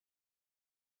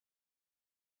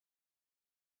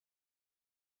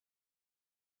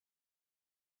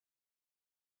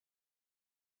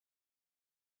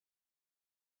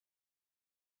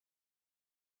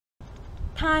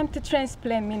Time to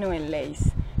transplant Minoan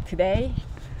Lace. Today,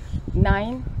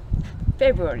 9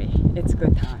 February. It's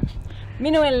good time.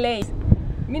 Minoan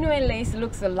Lace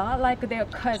looks a lot like their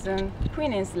cousin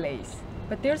Queen Anne's Lace,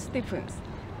 but there's difference.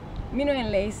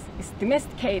 Minoan Lace is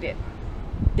domesticated.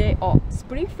 They are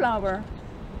spring flower.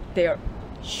 They're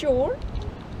short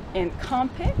and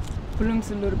compact,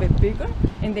 blooms a little bit bigger,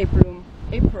 and they bloom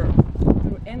April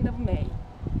through end of May.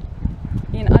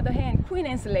 In other hand, Queen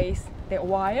Anne's Lace, they're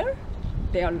wire,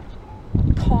 they are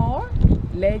tall,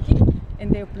 leggy,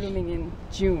 and they're blooming in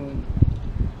June.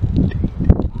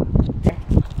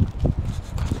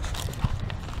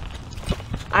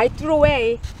 I threw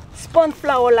away spun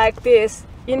flower like this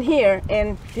in here,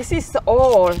 and this is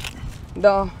all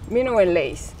the Minoan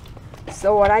Lace.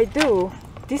 So what I do,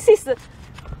 this is a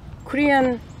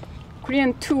Korean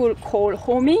tool called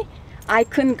homie. I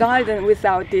couldn't garden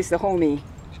without this homie.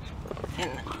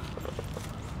 And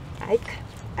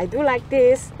I do like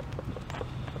this.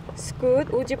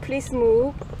 Scoot, would you please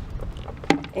move?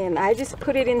 And I just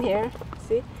put it in here.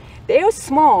 See, they are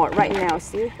small right now.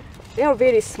 See, they are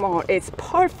very small. It's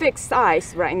perfect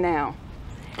size right now.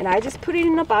 And I just put it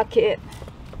in a bucket.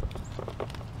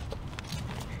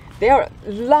 There are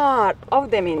a lot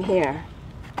of them in here.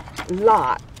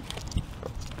 Lot.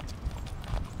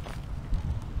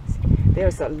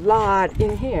 There's a lot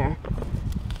in here.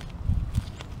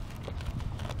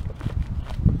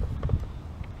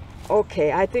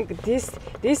 Okay, I think this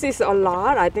is a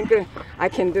lot. I think I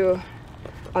can do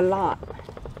a lot.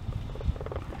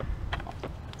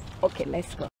 Okay,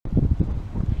 let's go.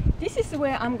 This is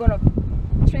where I'm gonna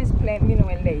transplant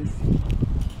Minoan Lace.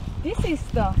 This is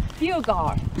the field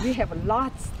guard. We have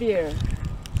lots there.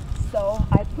 So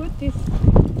I put this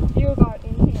field guard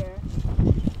in here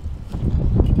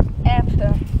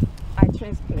after I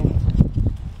transplant.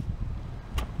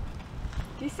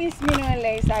 This is Minoan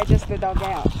Lace I just dug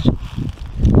out.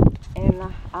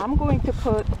 And I'm going to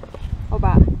put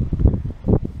about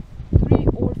 3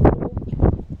 or 4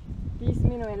 these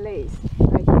Minoan Lace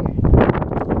right here.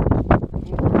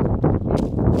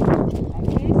 Like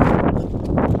this.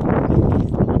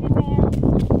 Stick it in there.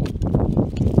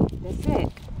 That's it.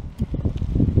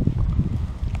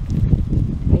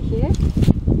 Right here.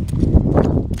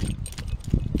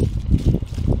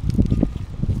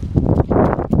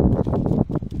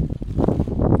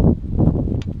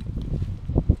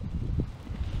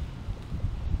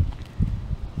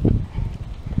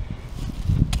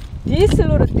 This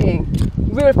little thing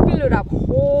will fill it up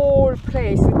whole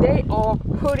place. They are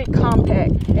pretty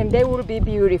compact and they will be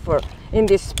beautiful in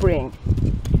this spring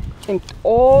and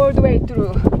all the way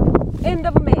through end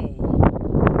of May.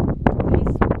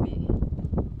 This will be.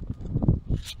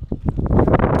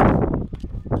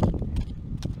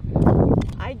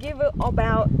 I give it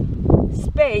about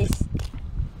space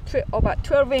to about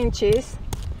 12 inches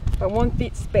by 1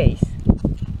 feet space,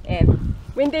 and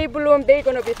when they bloom, they're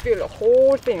gonna be filled the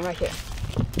whole thing right here.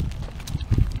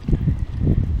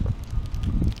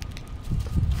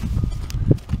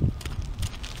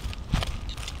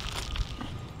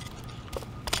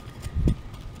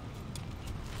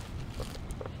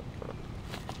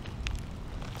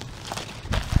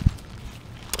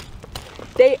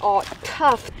 They are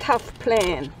tough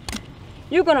plant.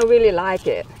 You're gonna really like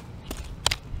it.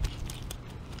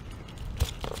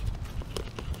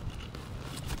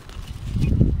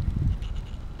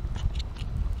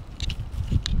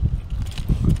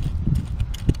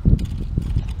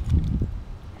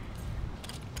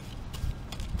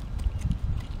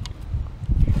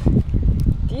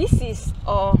 This is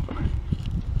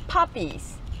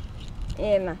poppies,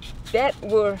 and that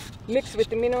will mix with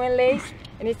the Minoan Lace,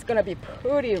 and it's gonna be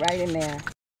pretty right in there.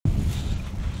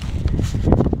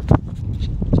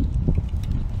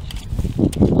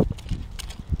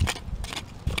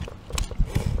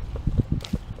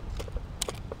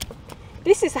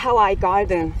 This is how I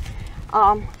garden.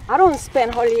 I don't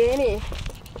spend hardly any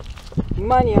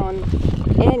money on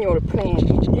annual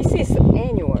plant. This is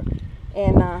annual,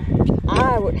 and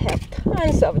I would have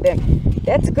tons of them.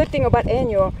 That's a good thing about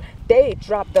annual. They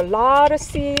dropped a lot of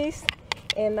seeds,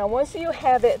 and once you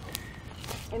have it,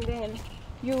 and then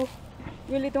you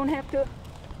really don't have to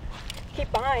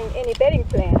keep buying any bedding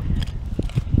plant.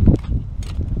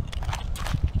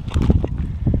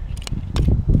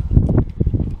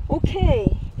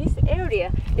 Okay, this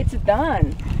area, it's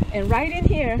done, and right in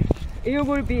here it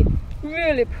will be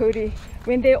really pretty.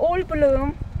 When they all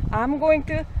bloom, I'm going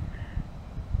to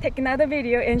take another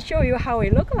video and show you how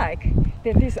it look like.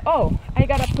 Then this, oh, I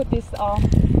gotta put this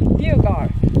deer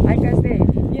guard. Like I say,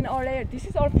 in our area, this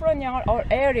is our front yard, our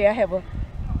area have a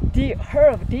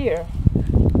herd of deer.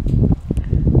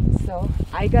 So So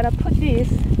I gotta put this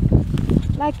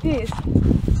like this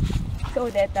so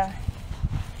that the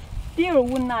deer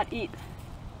would not eat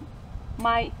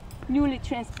my newly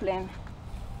transplanted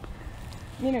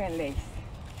Minoan lace.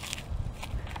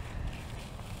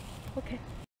 Okay.